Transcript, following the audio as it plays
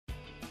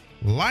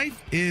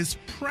Life is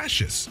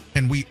precious,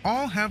 and we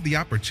all have the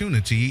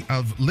opportunity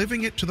of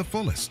living it to the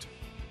fullest.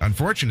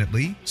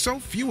 Unfortunately, so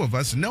few of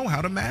us know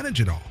how to manage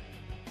it all.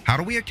 How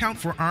do we account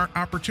for our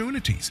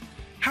opportunities?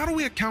 How do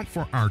we account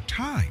for our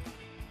time?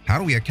 How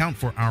do we account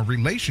for our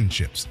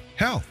relationships,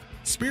 health,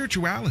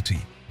 spirituality,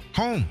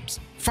 homes,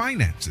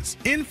 finances,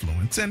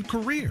 influence, and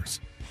careers?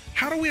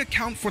 How do we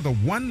account for the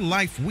one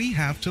life we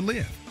have to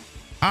live?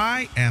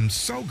 I am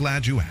so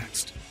glad you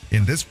asked.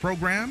 In this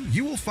program,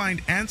 you will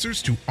find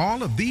answers to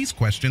all of these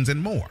questions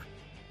and more.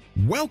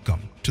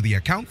 Welcome to the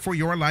Account for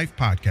Your Life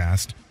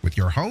podcast with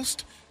your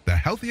host, the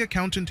healthy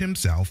accountant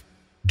himself,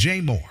 Jay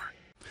Moore.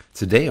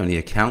 Today on the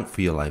Account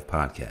for Your Life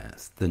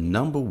podcast, the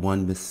number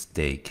one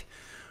mistake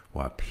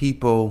why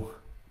people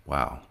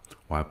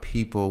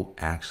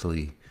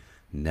actually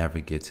never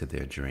get to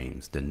their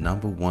dreams. The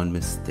number one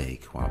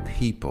mistake why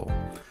people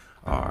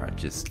are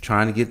just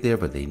trying to get there,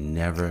 but they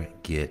never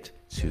get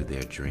to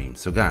their dreams.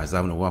 So guys, I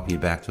want to welcome you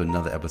back to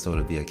another episode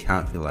of the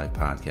Account for Your Life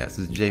podcast. This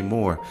is Jay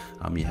Moore.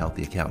 I'm your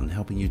healthy accountant,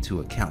 helping you to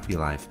account for your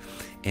life.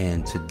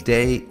 And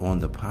today on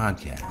the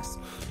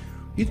podcast,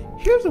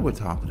 here's what we're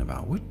talking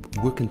about.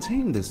 We're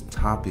continuing this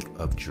topic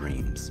of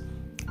dreams.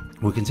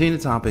 We're continuing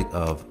the topic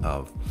of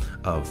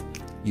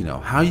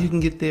how you can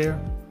get there,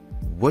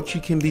 what you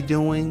can be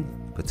doing.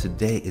 But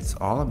today it's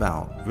all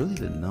about really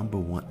the number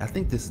one. I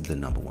think this is the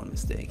number one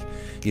mistake.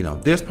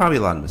 There's probably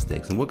a lot of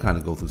mistakes, and we'll kind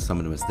of go through some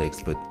of the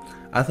mistakes, but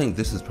I think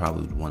this is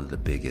probably one of the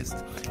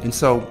biggest. And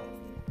so,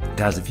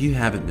 guys, if you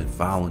haven't been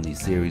following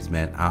these series,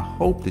 man, I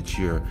hope that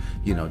you're,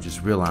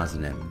 just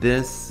realizing that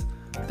this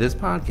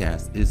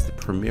podcast is the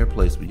premier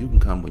place where you can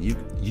come, where you're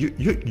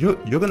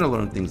going to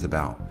learn things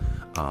about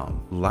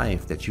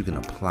life that you can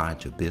apply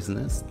to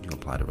business, you can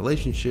apply to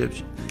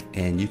relationships,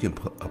 and you can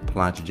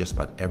apply to just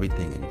about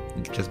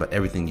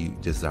everything you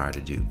desire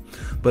to do.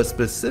 But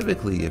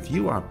specifically, if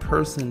you are a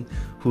person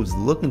who's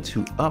looking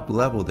to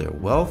up-level their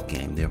wealth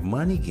game, their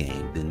money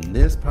game, then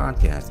this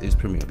podcast is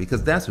premier,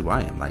 because that's who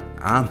I am.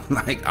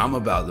 I'm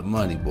about the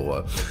money,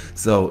 boy.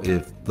 So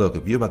if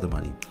you're about the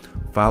money,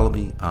 follow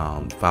me,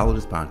 follow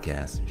this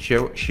podcast,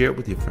 share it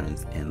with your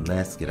friends, and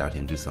let's get out here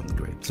and do something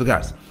great. So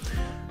guys,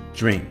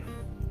 dream.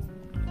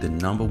 The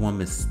number one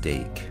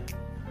mistake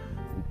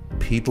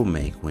people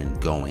make when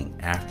going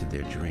after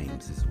their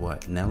dreams is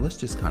what? Now let's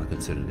just kind of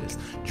consider this.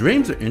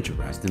 Dreams are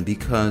interesting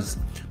because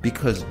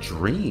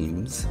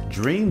dreams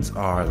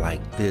are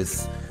like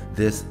this,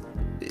 it's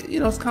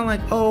kind of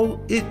like,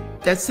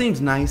 that seems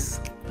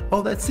nice.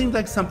 Oh, that seems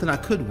like something I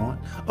could want.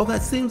 Oh,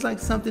 that seems like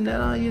something that,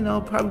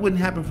 probably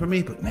wouldn't happen for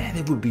me. But man,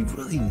 it would be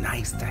really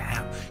nice to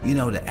have,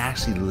 to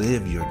actually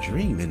live your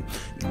dream. And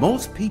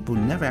most people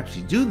never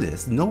actually do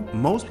this. No,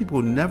 most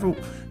people never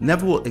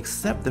will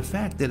accept the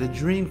fact that a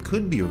dream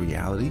could be a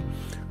reality,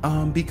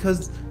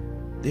 because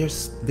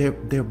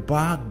they're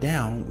bogged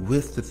down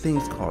with the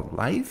things called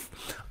life.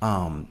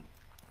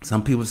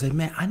 Some people say,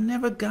 man, I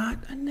never got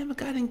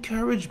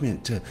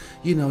encouragement to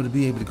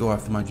be able to go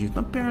after my dreams.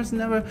 My parents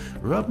never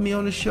rubbed me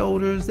on the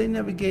shoulders. They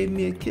never gave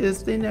me a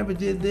kiss. They never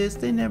did this.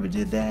 They never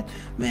did that.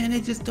 Man,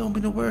 they just told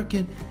me to work.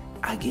 And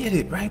I get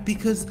it, right?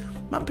 Because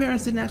my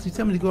parents didn't actually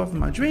tell me to go after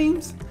my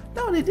dreams.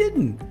 No, they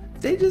didn't.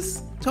 They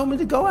just told me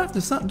to go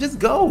after something. Just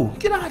go.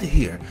 Get out of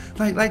here.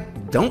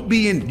 Don't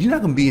be in. You're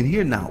not gonna be in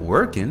here not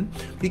working,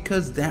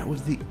 because that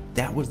was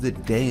the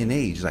day and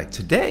age. Like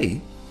today,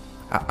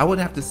 I would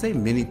have to say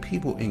many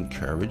people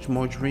encourage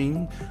more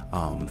dream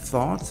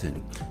thoughts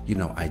and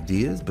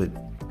ideas, but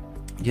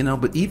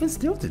even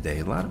still today,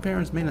 a lot of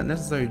parents may not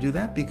necessarily do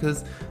that,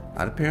 because a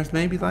lot of parents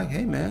may be like,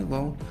 hey man,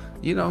 well,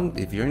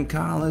 if you're in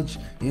college,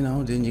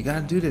 then you got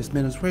to do this.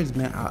 Man, it's crazy,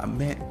 man.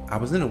 I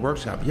was in a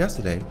workshop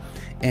yesterday,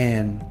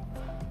 and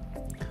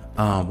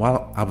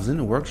while I was in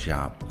the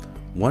workshop,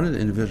 one of the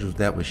individuals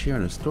that was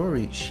sharing a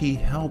story, she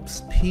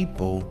helps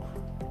people,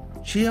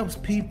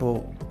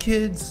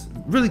 kids.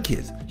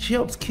 She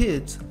helps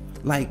kids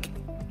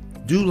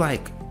do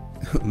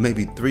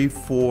maybe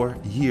 3-4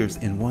 years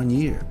in 1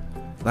 year.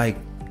 Like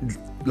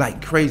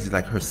crazy.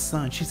 Like her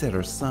son, she said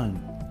her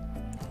son,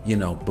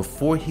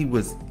 before he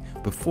was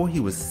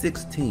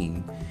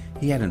 16,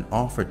 he had an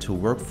offer to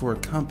work for a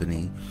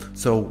company.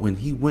 So when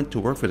he went to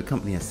work for the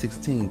company at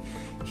 16,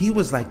 he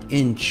was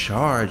in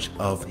charge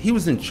of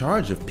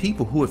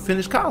people who had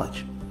finished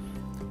college.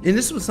 And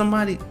this was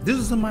somebody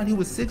who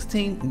was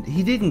 16.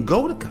 He didn't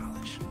go to college.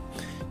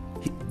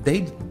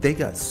 They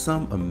got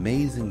some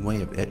amazing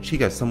way of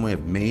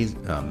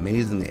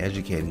amazingly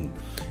educating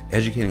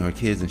our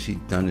kids, and she's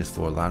done this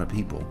for a lot of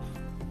people,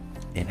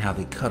 and how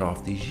they cut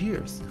off these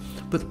years.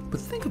 But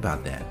think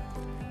about that.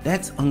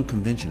 That's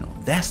unconventional.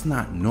 That's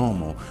not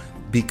normal,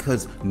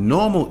 because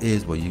normal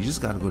is, well, you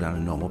just got to go down a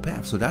normal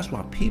path. So that's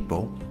why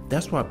people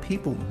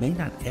may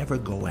not ever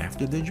go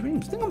after their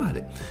dreams. Think about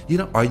it.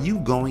 Are you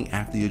going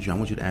after your dream? I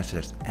want you to ask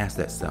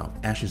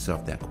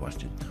yourself that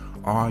question.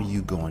 Are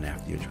you going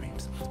after your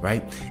dreams,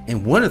 right?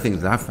 And one of the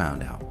things that I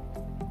found out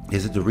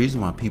is that the reason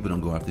why people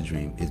don't go after the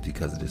dream is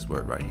because of this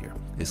word right here.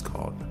 It's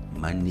called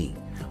money.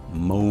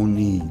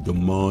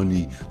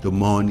 The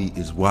money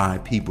is why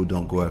people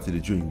don't go after the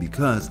dream,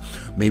 because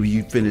maybe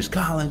you finish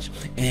college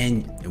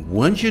and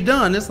once you're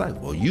done, it's like,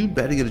 well, you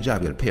better get a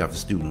job. You got to pay off the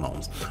student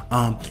loans.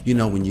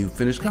 When you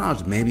finish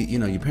college, maybe,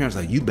 your parents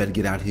are like, you better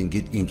get out here and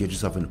get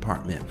yourself an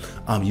apartment.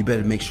 You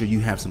better make sure you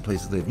have some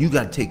place to live. You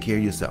got to take care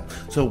of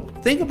yourself. So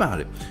think about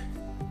it.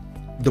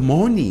 The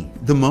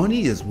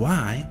money is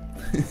why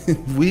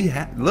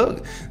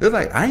look, they're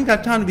like, I ain't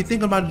got time to be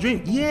thinking about the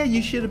dream. Yeah,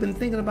 you should have been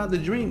thinking about the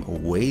dream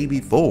way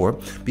before,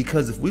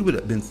 because if we would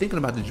have been thinking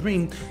about the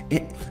dream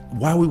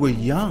while we were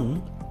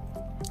young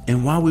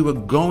and while we were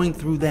going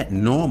through that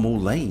normal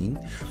lane,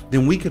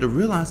 then we could have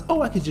realized,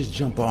 I could just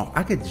jump off.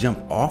 I could jump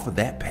off of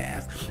that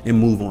path and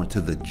move on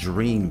to the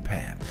dream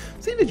path.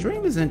 See, the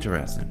dream is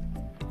interesting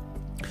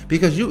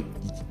because you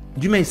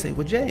may say,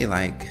 well, Jay,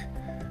 like,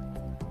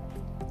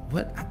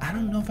 what? I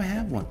don't know if I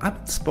have one.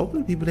 I've spoken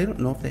to people, they don't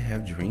know if they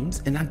have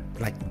dreams. And I'm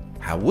like,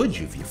 how would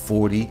you if you're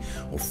 40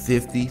 or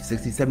 50,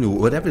 60, 70,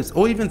 whatever it is,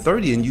 or even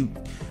 30, and you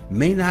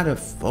may not have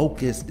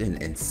focused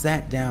and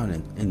sat down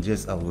and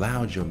just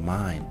allowed your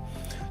mind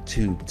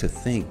to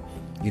think.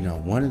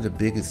 One of the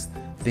biggest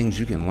things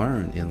you can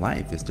learn in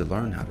life is to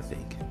learn how to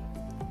think.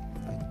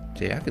 Like,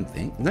 Jay, I can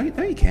think. No,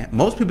 you can't.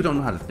 Most people don't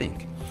know how to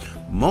think.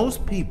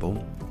 Most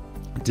people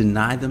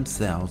deny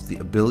themselves the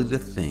ability to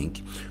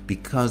think,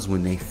 because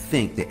when they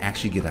think, they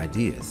actually get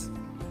ideas.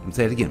 I'm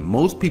saying it again.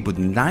 Most people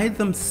deny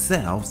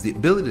themselves the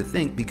ability to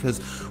think, because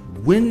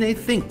when they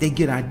think, they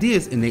get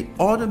ideas, and they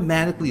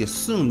automatically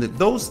assume that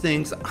those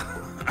things,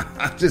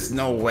 just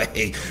no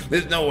way.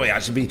 There's no way I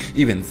should be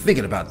even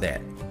thinking about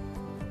that.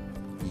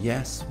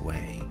 Yes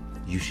way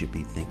you should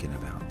be thinking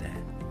about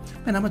that.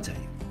 Man, I'm going to tell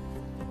you.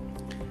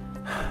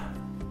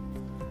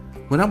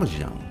 When I was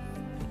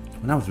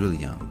really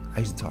young, I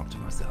used to talk to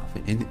myself.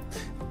 And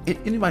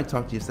anybody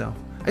talk to yourself?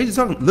 I used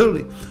to talk,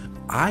 literally,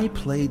 I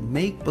played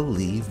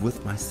make-believe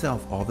with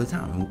myself all the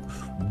time.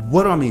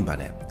 What do I mean by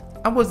that?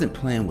 I wasn't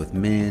playing with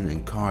men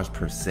and cars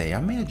per se.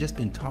 I may have just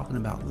been talking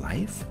about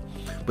life,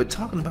 but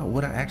talking about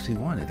what I actually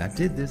wanted. I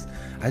did this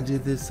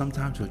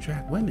sometimes to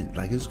attract women.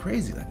 Like, it was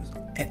crazy.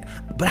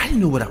 But I didn't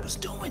know what I was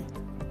doing.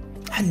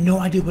 I had no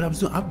idea what I was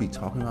doing. I'd be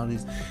talking about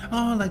this,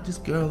 like this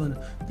girl, and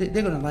they're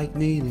going to like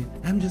me, and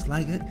I'm just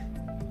like it.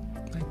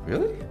 Like,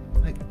 really?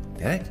 Like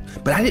that?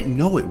 But I didn't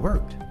know it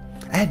worked.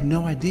 I had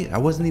no idea. I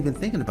wasn't even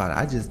thinking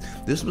about it.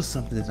 This was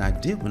something that I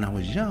did when I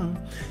was young.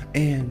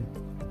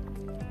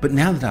 But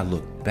now that I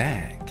look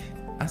back,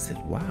 I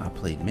said, wow, I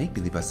played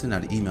make-believe. I sent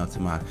out an email to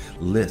my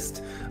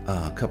list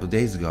a couple of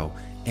days ago,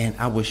 and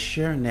I was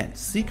sharing that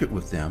secret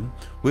with them,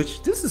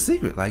 which this is a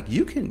secret. Like,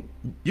 you can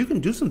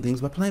do some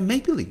things by playing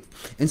make-believe.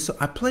 And so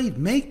I played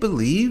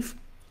make-believe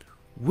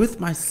with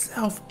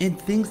myself,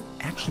 and things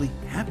actually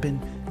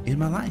happened in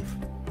my life.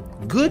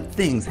 Good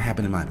things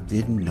happened in my life.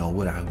 Didn't know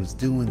what I was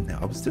doing.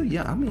 I was still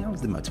young. I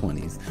was in my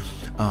 20s.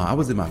 I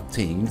was in my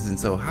teens. And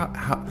so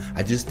how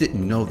I just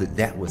didn't know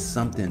that was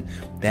something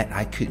that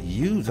I could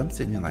use. I'm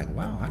sitting there like,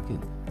 wow, I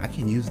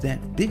can use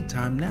that big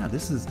time now.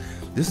 This is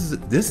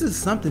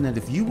something that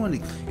if you want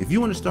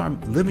to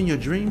start living your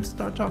dreams,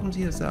 start talking to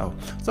yourself.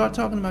 Start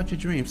talking about your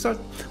dreams.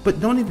 But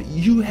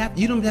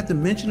you don't have to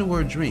mention the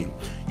word dream.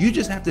 You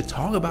just have to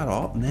talk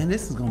about, man,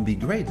 this is gonna be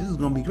great. This is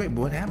gonna be great.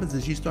 But what happens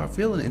is you start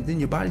feeling it, and then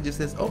your body just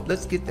says,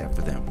 let's get that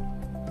for them.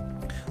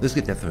 Let's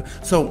get that for them.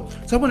 So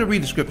I want to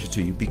read the scripture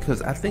to you,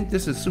 because I think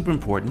this is super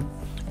important,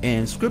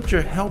 and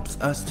scripture helps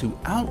us to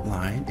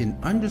outline and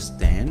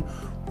understand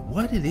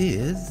what it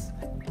is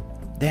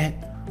that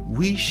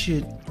we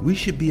should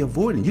be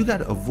avoiding. You got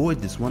to avoid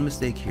this one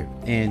mistake here.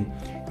 And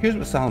here's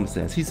what Solomon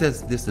says. He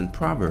says this in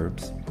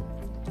Proverbs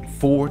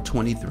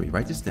 4:23.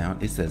 Write this down.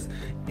 It says,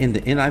 in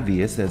the NIV,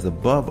 it says,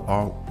 above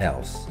all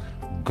else,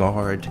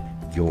 guard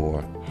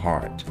your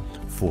heart,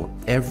 for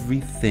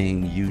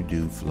everything you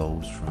do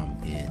flows from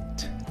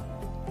it.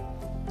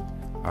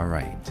 All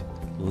right,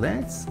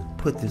 let's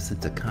put this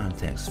into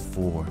context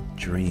for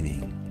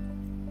dreaming.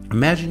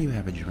 Imagine you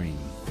have a dream,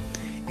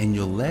 and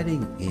you're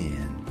letting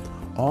in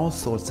all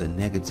sorts of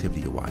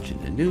negativity. You're watching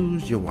the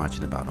news, you're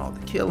watching about all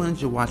the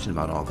killings, you're watching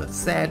about all the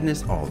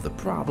sadness, all the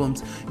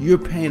problems. You're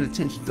paying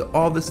attention to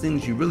all the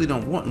things you really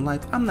don't want in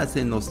life. I'm not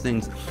saying those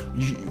things are,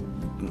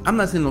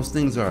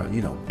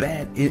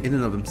 bad in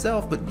and of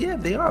themselves, but yeah,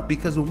 they are,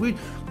 because when we're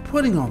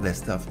putting all that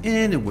stuff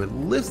in, and we're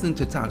listening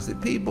to toxic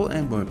people,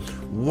 and we're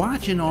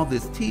watching all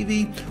this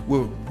TV,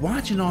 we're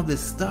watching all this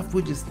stuff,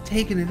 we're just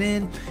taking it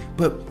in,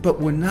 but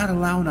we're not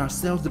allowing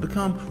ourselves to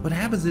become. What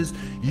happens is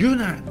you're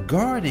not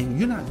guarding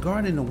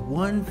the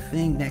one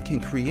thing that can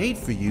create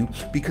for you,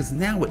 because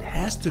now it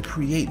has to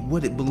create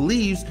what it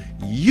believes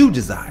you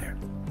desire.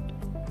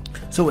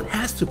 So it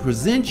has to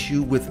present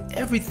you with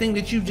everything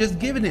that you've just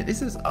given it. It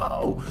says,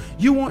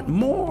 you want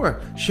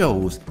more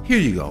shows? Here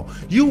you go.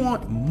 You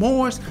want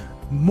more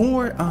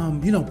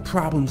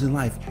problems in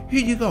life? Here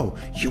you go.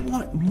 You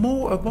want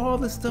more of all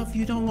the stuff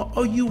you don't want?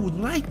 Oh, you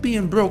like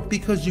being broke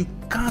because you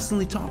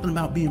constantly talking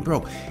about being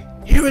broke.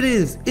 Here it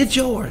is. It's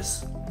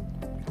yours.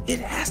 It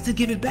has to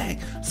give it back.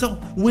 So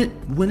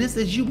when it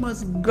says you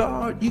must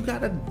guard, you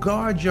gotta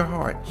guard your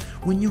heart.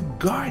 When you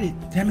guard it,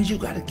 that means you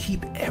gotta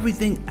keep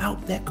everything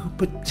out that could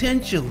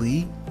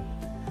potentially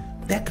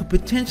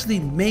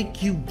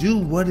make you do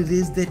what it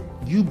is that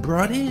you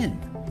brought in.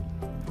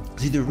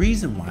 See, the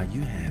reason why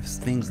you have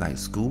things like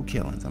school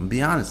killings, I'm gonna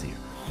be honest here.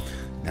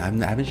 Now,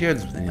 I haven't shared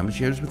this with you. I'm gonna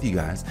share this with you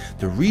guys.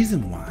 The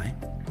reason why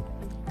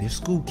there's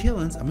school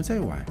killings, I'm gonna tell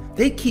you why.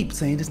 They keep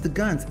saying it's the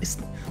guns.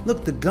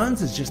 Look, the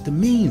guns is just the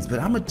means, but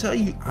I'm gonna tell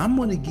you, I'm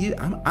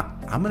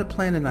gonna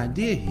plant an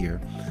idea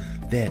here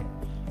that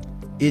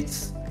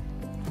it's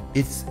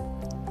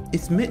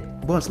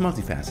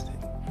multifaceted.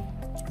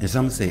 And so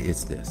I'm gonna say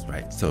it's this,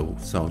 right? So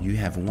you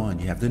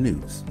have the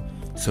news.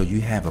 So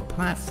you have a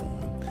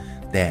platform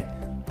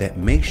that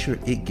makes sure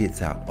it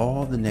gets out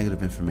all the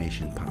negative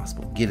information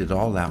possible. Get it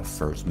all out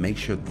first. Make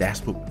sure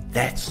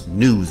that's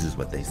news is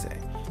what they say.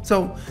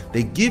 So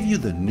they give you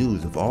the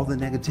news of all the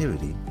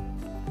negativity.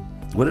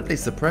 What if they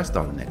suppressed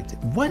all the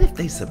negativity? What if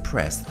they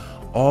suppressed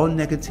all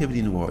negativity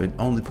in the world and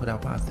only put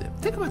out positive?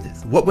 Think about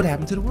this. What would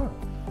happen to the world?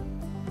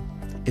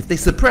 If they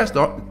suppressed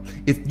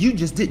if you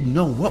just didn't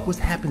know what was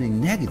happening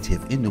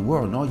negative in the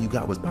world and all you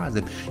got was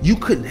positive, you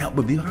couldn't help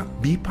but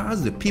be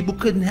positive. People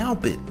couldn't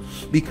help it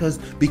because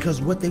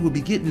what they would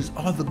be getting is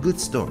all the good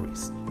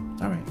stories.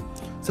 All right.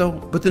 So,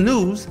 but the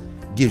news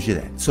gives you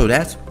that. So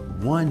that's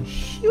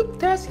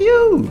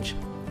huge.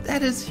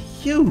 That is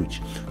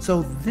huge.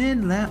 So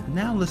then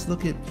now let's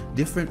look at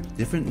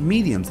different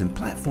mediums and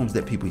platforms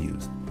that people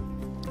use.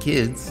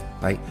 Kids,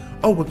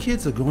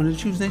 kids are going to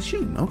choose and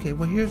shooting. Okay,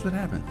 well, here's what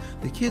happened.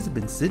 The kids have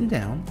been sitting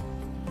down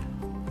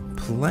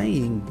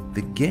playing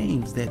the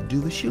games that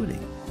do the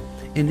shooting,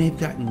 and they've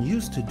gotten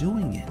used to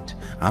doing it.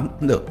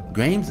 Look,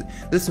 games,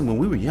 listen, when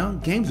we were young,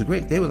 games were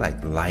great. They were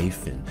like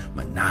Life and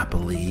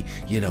Monopoly,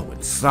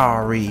 and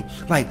Sorry,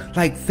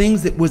 like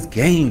things that was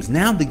games.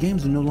 Now the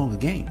games are no longer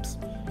games.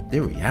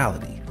 They're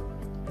reality.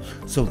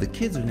 So the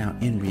kids are now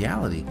in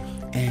reality,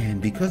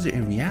 and because they're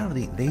in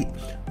reality,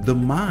 the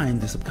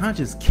mind, the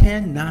subconscious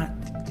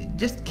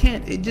just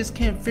can't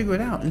figure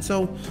it out. And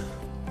so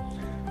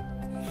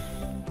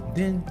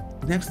then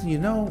next thing you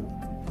know,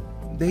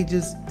 they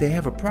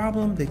have a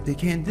problem they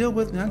can't deal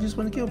with, and I just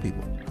want to kill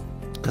people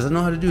because I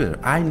know how to do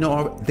that.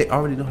 They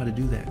already know how to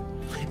do that.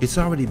 It's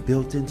already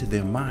built into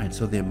their mind,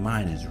 so their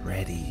mind is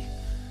ready.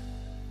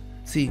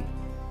 See,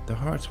 the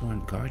hearts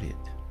weren't guarded.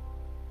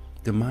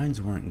 The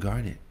minds weren't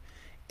guarded.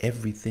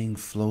 Everything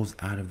flows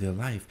out of their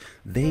life.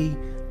 They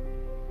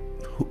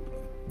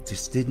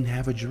just didn't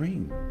have a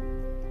dream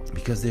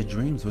because their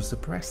dreams were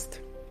suppressed.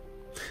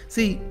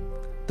 See,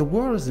 the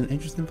world is an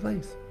interesting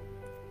place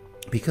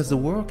because the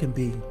world can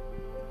be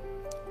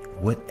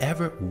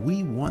whatever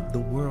we want the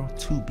world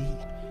to be.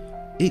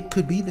 It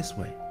could be this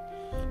way.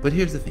 But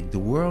here's the thing. The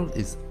world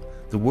is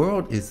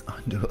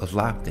under a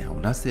lockdown.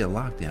 When I say a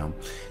lockdown,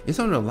 it's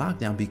under a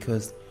lockdown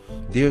because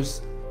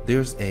there's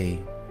a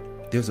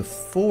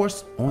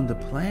force on the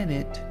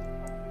planet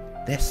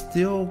that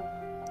still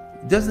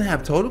doesn't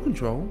have total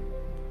control,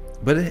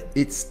 but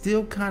it's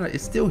still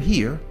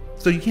here,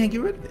 so you can't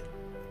get rid of it.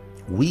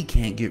 We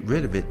can't get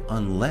rid of it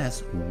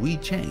unless we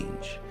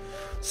change.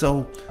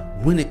 So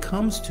when it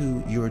comes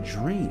to your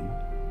dream,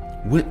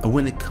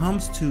 when it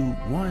comes to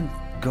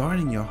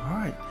guarding your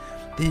heart,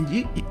 then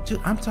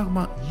I'm talking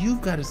about, you've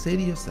got to say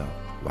to yourself,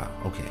 wow,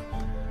 okay,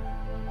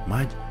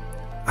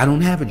 I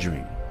don't have a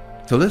dream.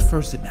 So let's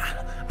first say,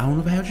 I don't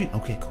know if I have a dream.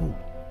 Okay, cool.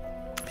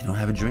 If you don't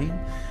have a dream,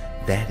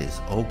 that is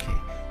okay.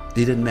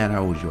 It doesn't matter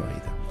how old you are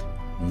either.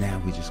 Now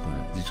we're just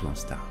gonna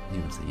stop.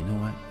 You're gonna say, you know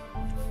what?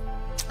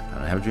 I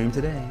don't have a dream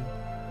today,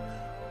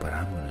 but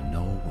I'm gonna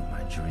know what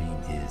my dream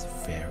is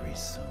very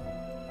soon.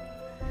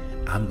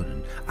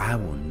 I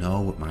will know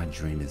what my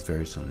dream is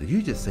very soon. If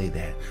you just say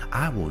that,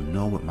 I will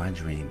know what my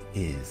dream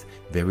is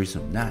very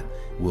soon. Not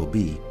will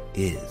be,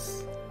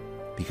 is.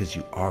 Because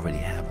you already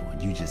have one.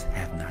 It just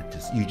hasn't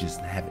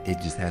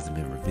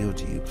been revealed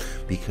to you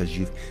because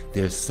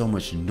there's so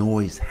much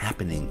noise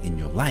happening in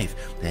your life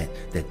that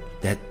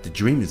the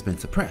dream has been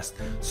suppressed.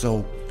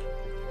 So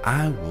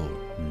I will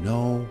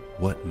know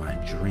what my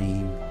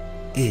dream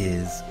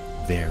is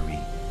very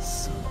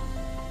soon.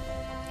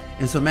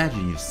 And so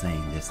imagine you're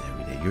saying this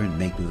every day. You're in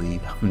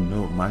make-believe. I will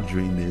know what my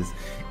dream is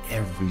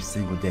every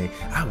single day.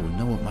 I will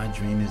know what my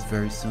dream is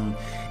very soon.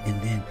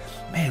 And then,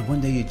 man, one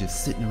day you're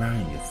just sitting around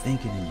and you're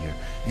thinking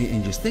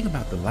and just think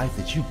about the life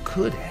that you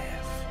could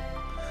have.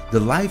 The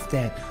life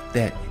that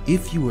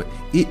if you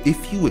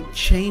would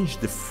change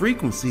the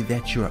frequency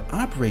that you're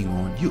operating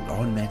on, you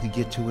automatically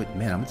get to it.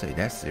 Man, I'm gonna tell you,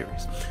 that's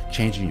serious.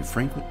 Changing your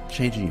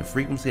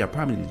frequency. I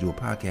probably need to do a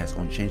podcast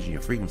on changing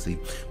your frequency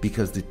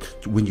because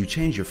when you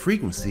change your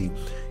frequency,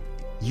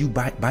 you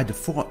by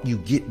default you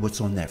get what's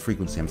on that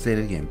frequency. I'm saying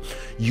it again.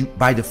 You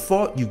by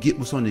default you get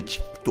what's on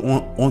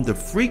the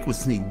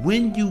frequency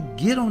when you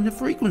get on the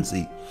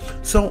frequency.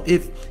 So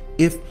if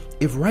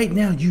right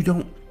now you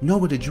don't know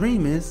what a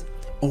dream is,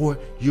 or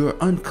you're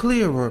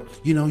unclear, or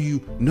you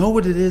know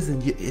what it is,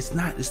 and it's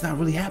not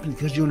really happening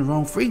because you're in the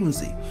wrong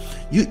frequency.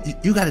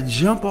 You got to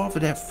jump off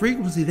of that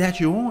frequency that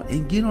you're on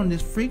and get on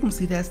this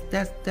frequency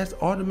that's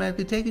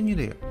automatically taking you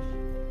there.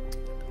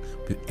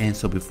 And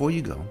so before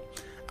you go,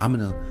 I'm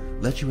gonna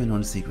let you in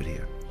on a secret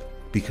here,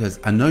 because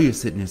I know you're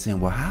sitting there saying,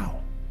 well,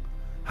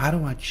 how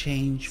do I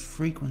change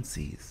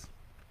frequencies?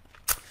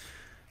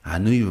 I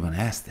knew you were going to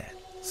ask that.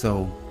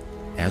 So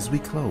as we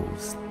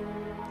close,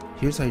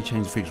 here's how you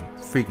change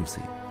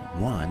frequency.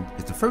 One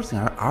is the first thing.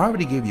 I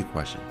already gave you a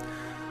question.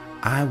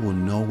 I will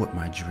know what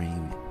my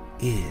dream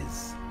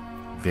is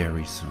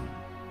very soon.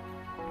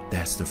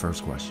 That's the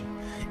first question.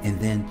 And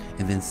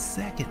then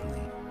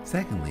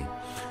secondly,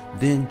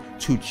 then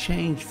to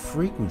change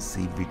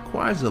frequency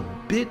requires a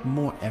bit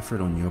more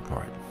effort on your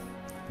part.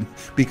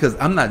 Because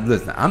I'm not going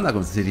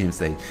to sit here and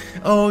say,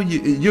 oh,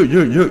 you're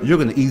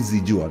going to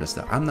easily do all this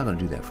stuff. I'm not going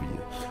to do that for you,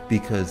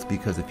 because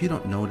if you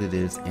don't know what it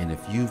is, and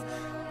if you've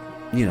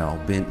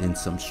been in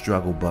some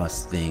struggle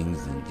bus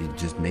things, and you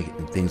just make it,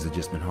 and things have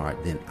just been hard,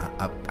 then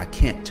I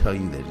can't tell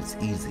you that it's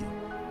easy.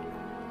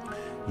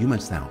 You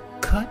must now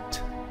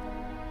cut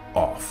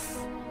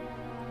off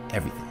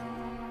everything.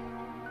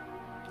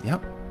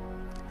 Yep,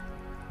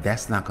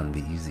 that's not going to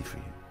be easy for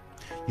you.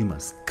 You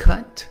must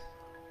cut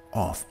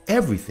off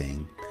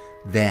everything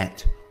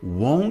that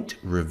won't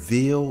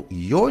reveal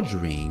your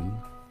dream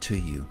to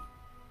you.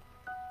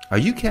 Are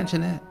you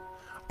catching that?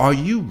 Are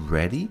you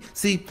ready?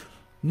 See,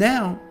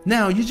 now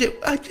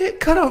I can't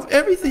cut off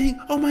everything.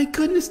 Oh my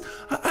goodness,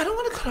 I don't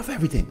want to cut off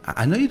everything.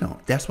 I know you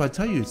don't. That's why I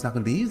tell you it's not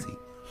going to be easy.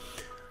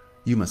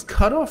 You must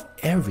cut off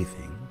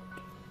everything.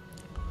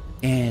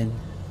 And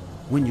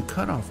when you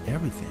cut off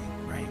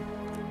everything, right?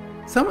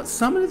 Some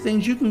of the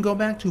things you can go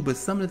back to, but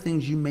some of the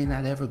things you may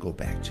not ever go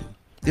back to.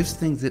 There's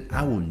things that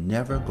I will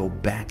never go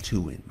back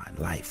to in my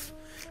life,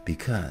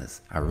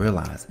 because I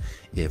realize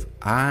if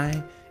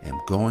I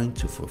am going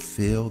to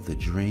fulfill the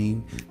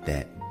dream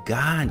that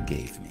God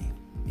gave me,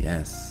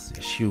 yes,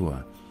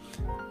 Yeshua,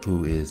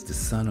 who is the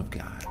Son of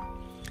God,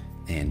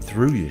 and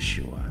through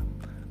Yeshua,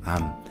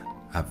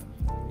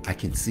 I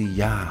can see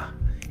Yah,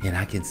 and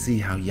I can see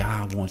how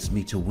Yah wants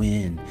me to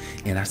win.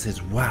 And I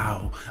says,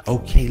 wow,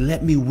 okay,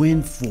 let me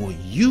win for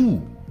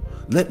you.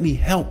 Let me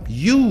help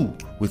you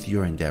with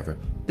your endeavor.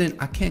 Then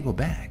I can't go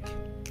back.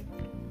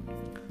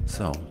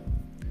 So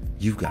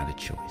you've got a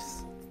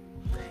choice.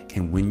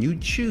 And when you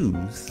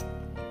choose,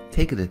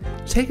 take it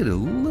a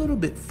little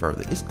bit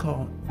further. It's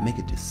called make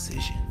a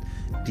decision.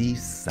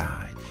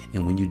 Decide.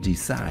 And when you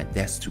decide,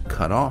 that's to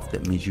cut off.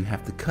 That means you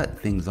have to cut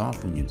things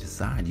off when you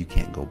decide. You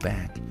can't go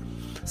back.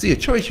 See, a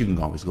choice, you can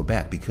always go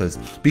back, because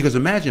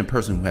imagine a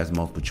person who has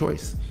multiple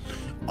choice.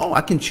 Oh,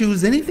 I can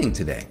choose anything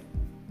today.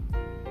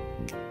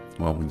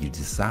 Well, when you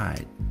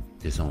decide,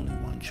 there's only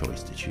one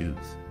choice to choose.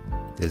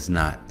 There's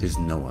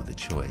no other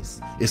choice.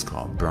 It's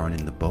called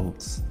burning the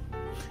boats.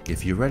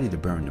 If you're ready to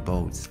burn the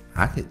boats,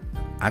 I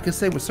could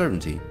say with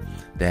certainty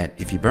that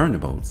if you burn the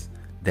boats,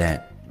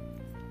 that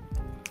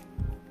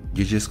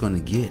you're just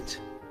going to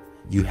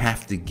you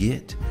have to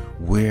get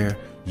where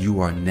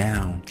you are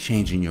now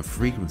changing your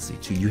frequency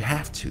to. You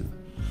have to.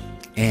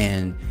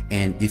 And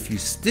if you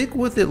stick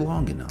with it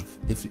long enough,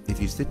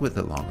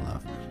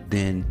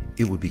 then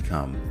it will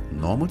become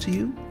normal to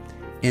you.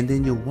 And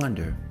then you'll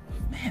wonder,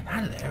 man,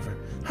 how did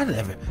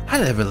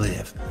I ever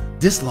live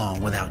this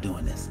long without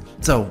doing this?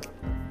 So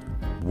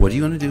what are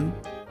you going to do?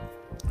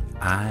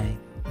 I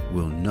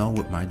will know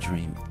what my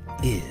dream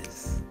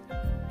is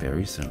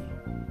very soon.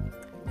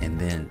 And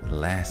then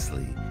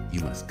lastly,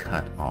 you must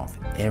cut off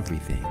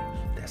everything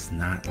that's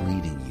not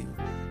leading you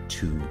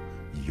to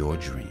your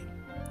dream.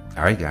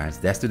 All right, guys,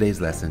 that's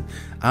today's lesson.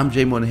 I'm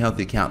Jay Moore, the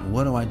Healthy Accountant.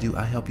 What do?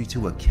 I help you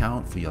to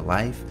account for your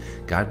life.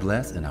 God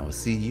bless, and I will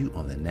see you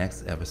on the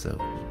next episode.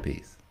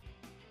 Peace.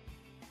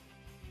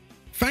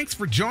 Thanks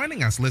for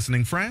joining us,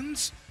 listening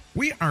friends.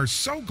 We are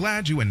so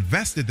glad you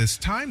invested this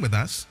time with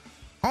us.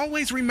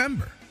 Always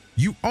remember,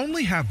 you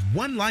only have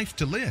one life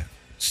to live,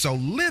 so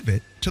live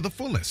it to the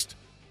fullest.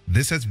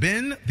 This has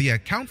been the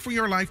Account for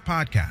Your Life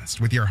podcast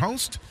with your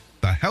host,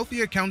 the healthy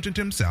accountant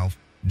himself,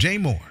 Jay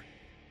Moore.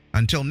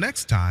 Until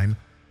next time,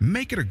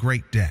 make it a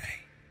great day.